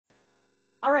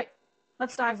All right,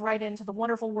 let's dive right into the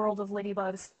wonderful world of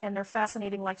ladybugs and their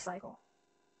fascinating life cycle.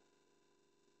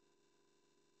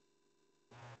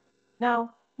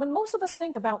 Now, when most of us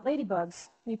think about ladybugs,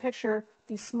 we picture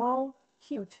these small,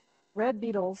 cute, red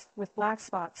beetles with black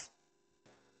spots.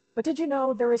 But did you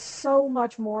know there is so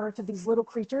much more to these little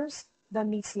creatures than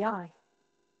meets the eye?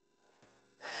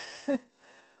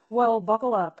 Well,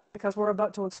 buckle up, because we're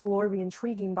about to explore the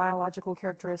intriguing biological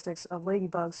characteristics of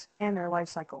ladybugs and their life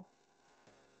cycle.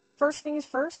 First things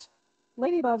first,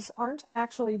 ladybugs aren't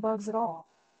actually bugs at all.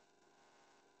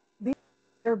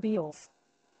 They're beetles,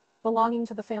 belonging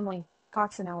to the family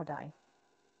Coccinellidae.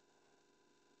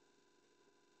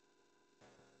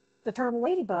 The term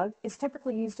ladybug is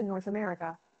typically used in North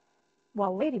America,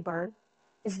 while ladybird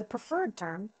is the preferred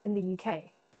term in the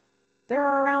UK. There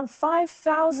are around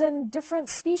 5,000 different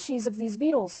species of these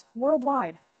beetles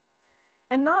worldwide,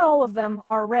 and not all of them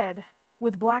are red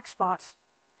with black spots.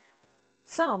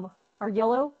 Some are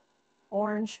yellow,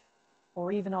 orange,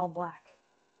 or even all black.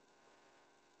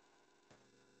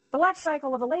 The life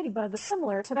cycle of a ladybug is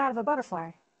similar to that of a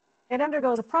butterfly. It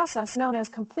undergoes a process known as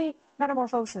complete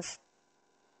metamorphosis.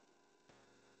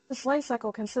 This life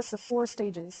cycle consists of 4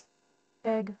 stages: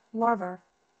 egg, larva,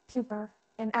 pupa,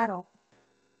 and adult.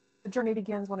 The journey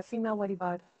begins when a female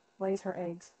ladybug lays her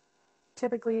eggs,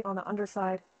 typically on the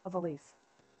underside of a leaf.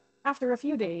 After a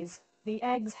few days, the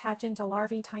eggs hatch into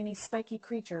larvae, tiny spiky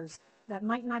creatures that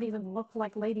might not even look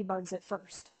like ladybugs at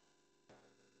first.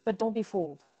 But don't be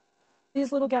fooled.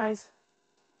 These little guys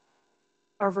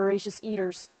are voracious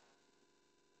eaters,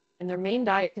 and their main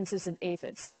diet consists of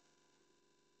aphids,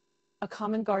 a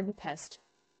common garden pest.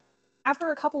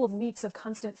 After a couple of weeks of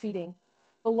constant feeding,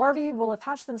 the larvae will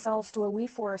attach themselves to a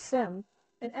leaf or a stem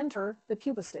and enter the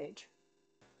pupa stage.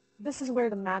 This is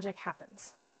where the magic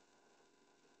happens.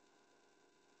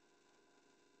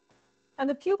 And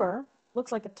the pupa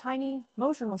looks like a tiny,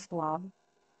 motionless blob,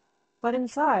 but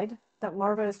inside, that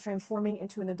larva is transforming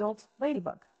into an adult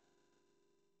ladybug.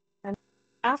 And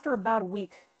after about a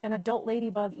week, an adult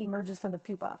ladybug emerges from the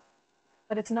pupa,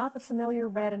 but it's not the familiar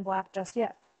red and black just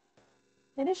yet.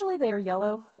 Initially, they are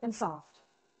yellow and soft,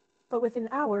 but within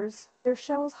hours, their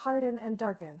shells harden and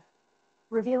darken,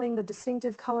 revealing the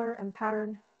distinctive color and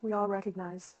pattern we all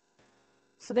recognize.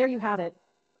 So there you have it,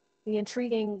 the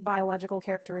intriguing biological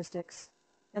characteristics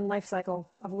and life cycle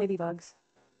of ladybugs.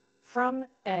 From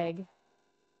egg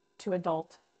to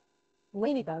adult,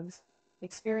 ladybugs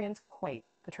experience quite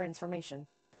the transformation.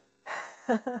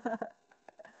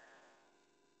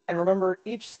 And remember,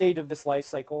 each stage of this life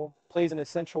cycle plays an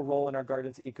essential role in our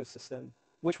garden's ecosystem,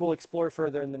 which we'll explore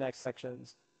further in the next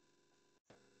sections.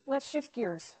 Let's shift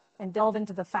gears and delve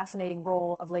into the fascinating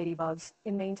role of ladybugs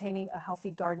in maintaining a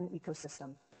healthy garden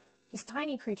ecosystem. These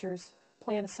tiny creatures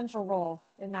play an essential role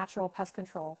in natural pest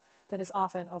control that is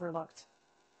often overlooked.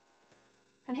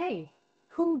 And hey,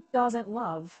 who doesn't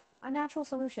love a natural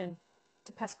solution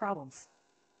to pest problems,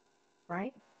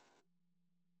 right?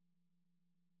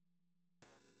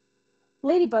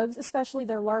 Ladybugs, especially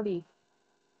their larvae,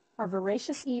 are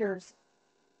voracious eaters.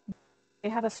 They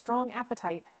have a strong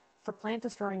appetite for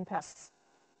plant-destroying pests,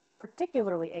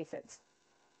 particularly aphids,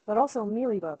 but also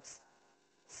mealybugs,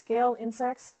 scale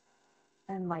insects,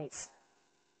 and mites.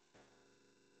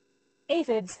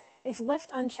 Aphids, if left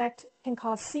unchecked, can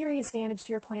cause serious damage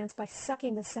to your plants by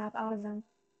sucking the sap out of them.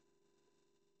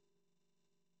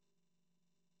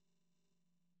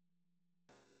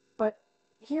 But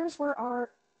here's where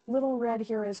our little red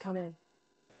heroes come in.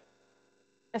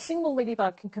 A single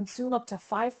ladybug can consume up to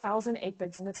 5,000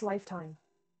 aphids in its lifetime.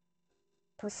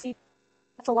 Proceed.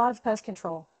 That's a lot of pest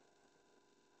control,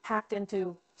 packed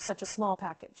into such a small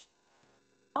package.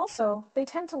 Also, they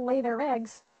tend to lay their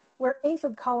eggs where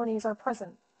aphid colonies are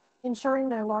present, ensuring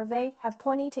their larvae have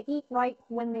plenty to eat right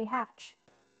when they hatch.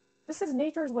 This is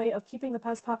nature's way of keeping the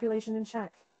pest population in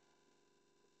check.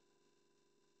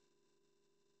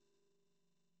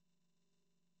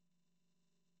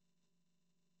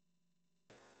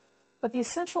 But the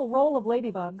essential role of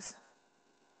ladybugs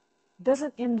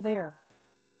doesn't end there.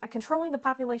 By controlling the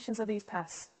populations of these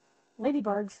pests,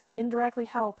 ladybugs indirectly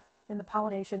help in the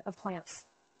pollination of plants.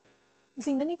 You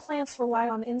see, many plants rely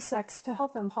on insects to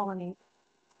help them pollinate.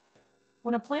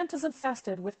 When a plant is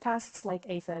infested with pests like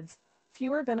aphids,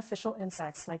 fewer beneficial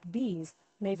insects like bees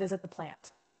may visit the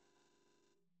plant.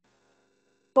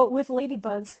 But with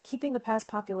ladybugs keeping the pest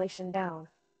population down,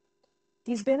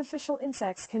 these beneficial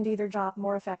insects can do their job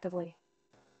more effectively.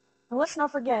 And let's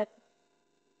not forget,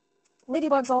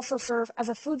 ladybugs also serve as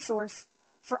a food source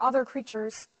for other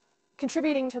creatures,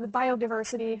 contributing to the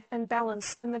biodiversity and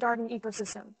balance in the garden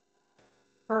ecosystem.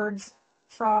 Birds,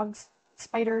 frogs,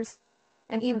 spiders,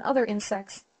 and even other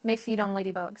insects may feed on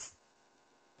ladybugs.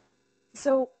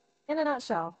 So, in a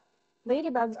nutshell,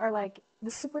 ladybugs are like the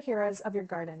superheroes of your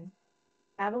garden,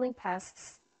 battling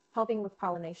pests, helping with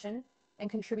pollination, and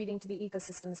contributing to the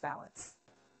ecosystem's balance.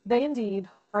 They indeed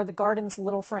are the garden's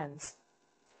little friends.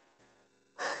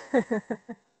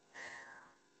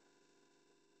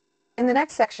 In the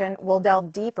next section, we'll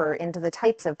delve deeper into the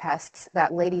types of pests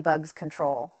that ladybugs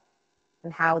control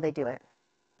and how they do it.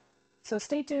 So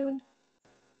stay tuned.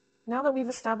 Now that we've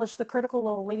established the critical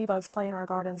role ladybugs play in our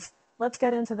gardens, let's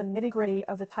get into the nitty-gritty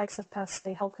of the types of pests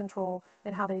they help control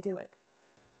and how they do it.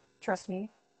 Trust me,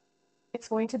 it's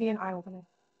going to be an eye-opener.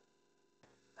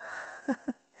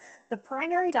 The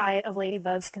primary diet of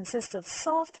ladybugs consists of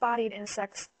soft-bodied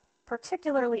insects,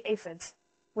 particularly aphids,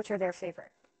 which are their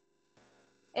favorite.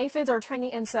 Aphids are tiny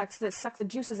insects that suck the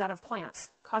juices out of plants,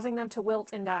 causing them to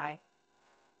wilt and die.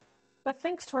 But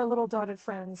thanks to our little dotted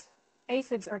friends,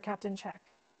 aphids are kept in check.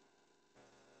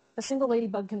 A single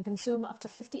ladybug can consume up to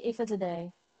 50 aphids a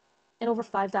day, and over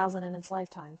 5,000 in its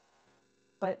lifetime.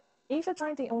 But aphids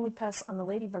aren't the only pests on the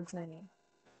ladybug's menu.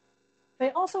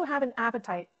 They also have an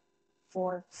appetite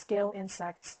for scale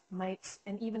insects, mites,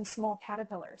 and even small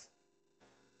caterpillars.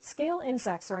 Scale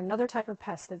insects are another type of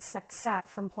pest that suck sap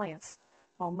from plants,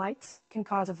 while mites can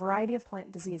cause a variety of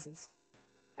plant diseases.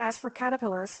 As for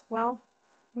caterpillars, well,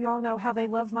 we all know how they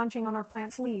love munching on our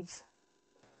plant's leaves.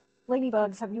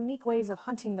 Ladybugs have unique ways of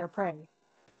hunting their prey.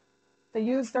 They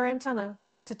use their antennae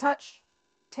to touch,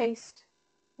 taste,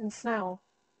 and smell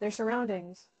their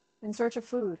surroundings in search of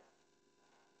food.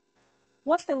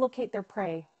 Once they locate their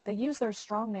prey, they use their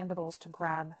strong mandibles to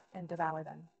grab and devour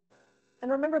them.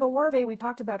 And remember the larvae we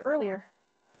talked about earlier?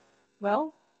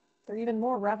 Well, they're even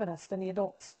more ravenous than the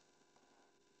adults.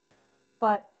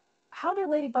 But how do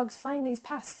ladybugs find these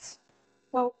pests?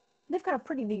 Well, they've got a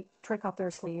pretty neat trick up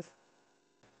their sleeve.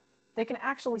 They can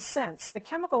actually sense the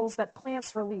chemicals that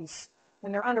plants release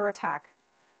when they're under attack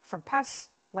from pests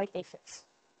like aphids.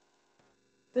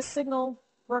 This signal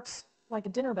works like a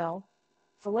dinner bell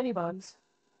for ladybugs,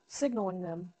 signaling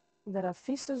them that a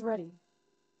feast is ready.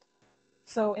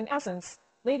 So in essence,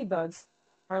 ladybugs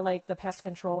are like the pest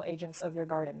control agents of your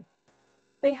garden.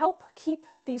 They help keep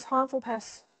these harmful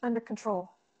pests under control,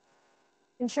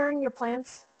 ensuring your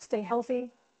plants stay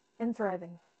healthy and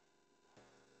thriving.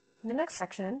 In the next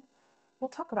section, we'll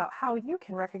talk about how you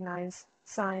can recognize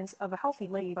signs of a healthy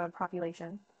ladybug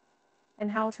population and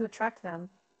how to attract them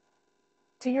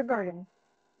to your garden.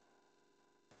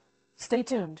 Stay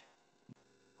tuned.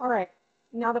 All right,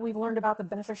 now that we've learned about the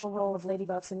beneficial role of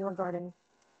ladybugs in your garden,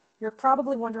 you're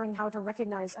probably wondering how to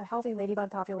recognize a healthy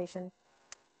ladybug population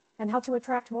and how to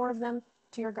attract more of them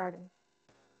to your garden.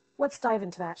 Let's dive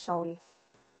into that, shall we?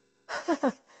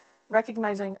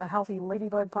 Recognizing a healthy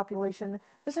ladybug population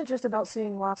isn't just about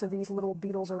seeing lots of these little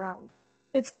beetles around.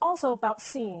 It's also about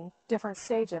seeing different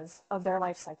stages of their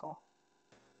life cycle.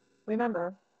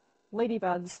 Remember,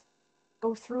 ladybugs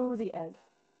go through the egg,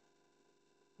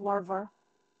 larva,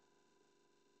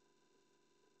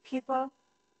 pupa,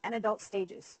 and adult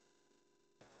stages.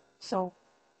 So,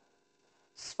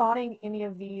 spotting any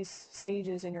of these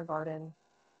stages in your garden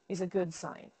is a good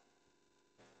sign.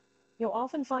 You'll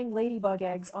often find ladybug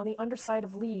eggs on the underside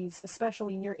of leaves,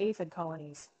 especially near aphid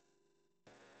colonies.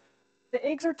 The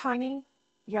eggs are tiny,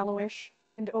 yellowish,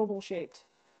 and oval-shaped,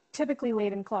 typically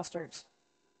laid in clusters.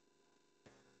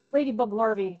 Ladybug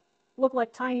larvae look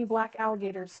like tiny black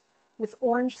alligators with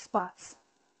orange spots.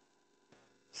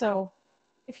 So,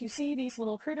 if you see these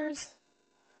little critters,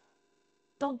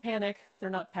 don't panic, they're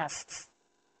not pests.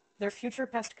 They're future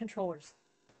pest controllers.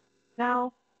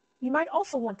 Now, you might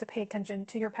also want to pay attention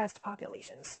to your pest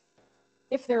populations.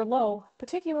 If they're low,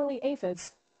 particularly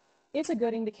aphids, it's a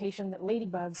good indication that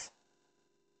ladybugs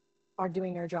are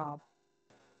doing their job.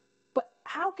 But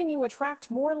how can you attract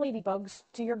more ladybugs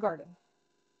to your garden?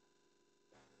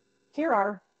 Here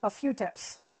are a few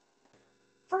tips.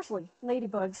 Firstly,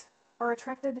 ladybugs are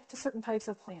attracted to certain types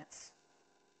of plants.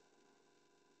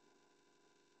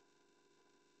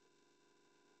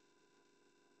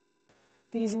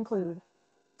 These include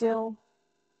dill,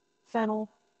 fennel,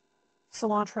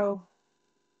 cilantro,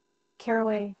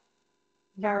 caraway,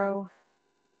 yarrow,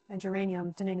 and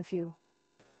geranium, to name a few.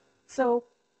 So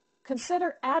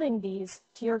consider adding these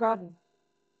to your garden.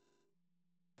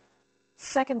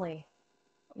 Secondly,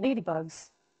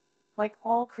 ladybugs, like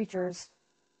all creatures,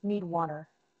 need water.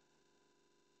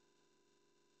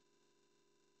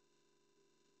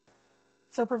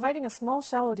 So providing a small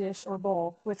shallow dish or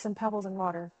bowl with some pebbles and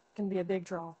water can be a big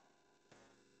draw.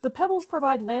 The pebbles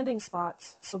provide landing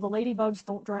spots so the ladybugs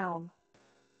don't drown.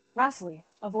 Lastly,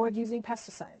 avoid using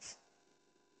pesticides.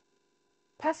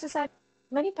 Pesticides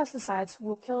Many pesticides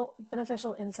will kill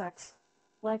beneficial insects,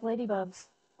 like ladybugs,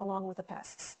 along with the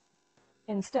pests.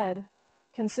 Instead,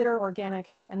 consider organic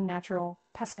and natural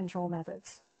pest control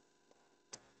methods.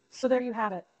 So there you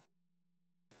have it.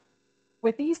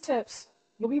 With these tips,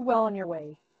 you'll be well on your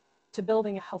way to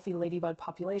building a healthy ladybug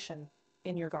population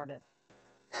in your garden.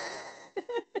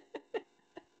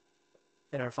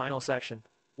 In our final section,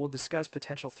 we'll discuss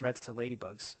potential threats to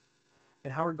ladybugs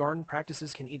and how our garden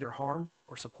practices can either harm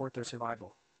or support their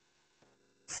survival.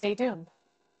 Stay tuned.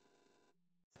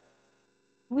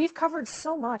 We've covered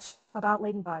so much about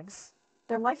ladybugs,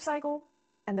 their life cycle,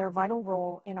 and their vital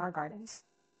role in our gardens.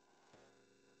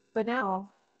 But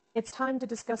now, it's time to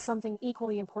discuss something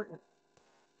equally important: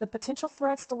 the potential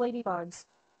threats to ladybugs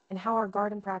and how our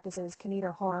garden practices can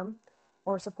either harm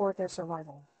or support their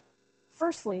survival.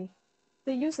 Firstly,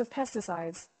 the use of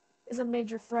pesticides is a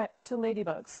major threat to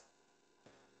ladybugs.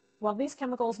 While these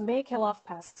chemicals may kill off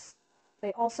pests,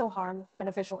 they also harm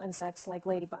beneficial insects like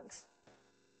ladybugs.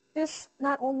 This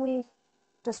not only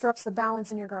disrupts the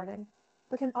balance in your garden,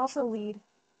 but can also lead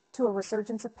to a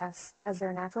resurgence of pests as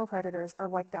their natural predators are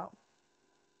wiped out.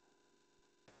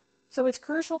 So it's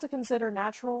crucial to consider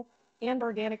natural and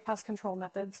organic pest control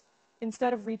methods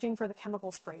instead of reaching for the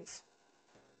chemical sprays.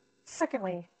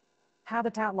 Secondly,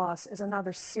 habitat loss is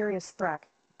another serious threat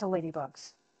to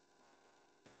ladybugs.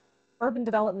 Urban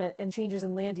development and changes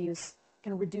in land use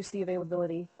can reduce the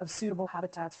availability of suitable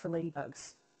habitats for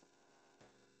ladybugs.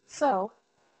 So,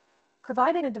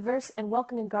 providing a diverse and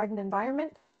welcoming garden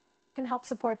environment can help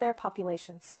support their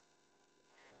populations.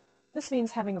 This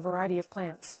means having a variety of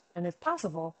plants, and if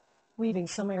possible, leaving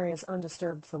some areas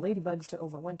undisturbed for ladybugs to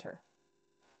overwinter.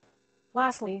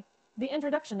 Lastly, the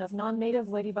introduction of non-native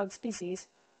ladybug species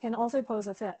can also pose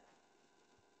a threat.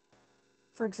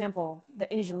 For example,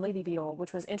 the Asian lady beetle,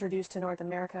 which was introduced to North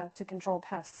America to control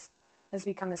pests, has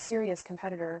become a serious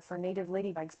competitor for native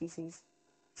ladybug species,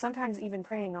 sometimes even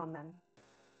preying on them.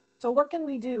 So what can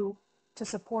we do to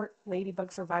support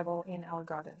ladybug survival in our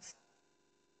gardens?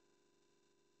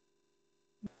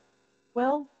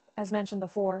 Well, as mentioned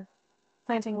before,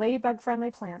 planting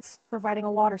ladybug-friendly plants, providing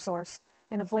a water source,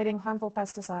 and avoiding harmful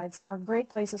pesticides are great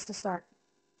places to start.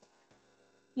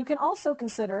 You can also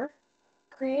consider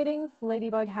creating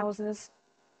ladybug houses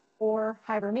or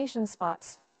hibernation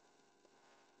spots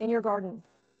in your garden.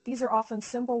 These are often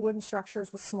simple wooden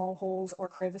structures with small holes or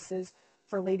crevices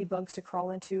for ladybugs to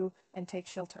crawl into and take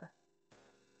shelter.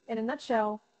 In a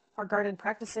nutshell, our garden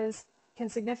practices can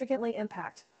significantly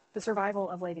impact the survival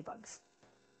of ladybugs.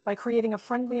 By creating a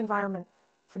friendly environment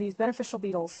for these beneficial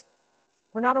beetles,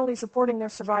 we're not only supporting their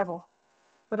survival,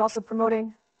 but also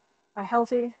promoting a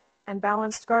healthy and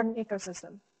balanced garden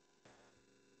ecosystem.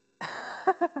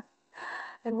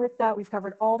 And with that, we've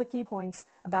covered all the key points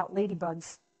about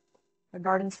ladybugs, a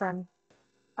garden's friend.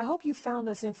 I hope you found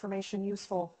this information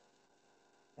useful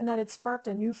and that it sparked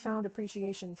a newfound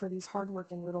appreciation for these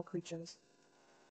hardworking little creatures.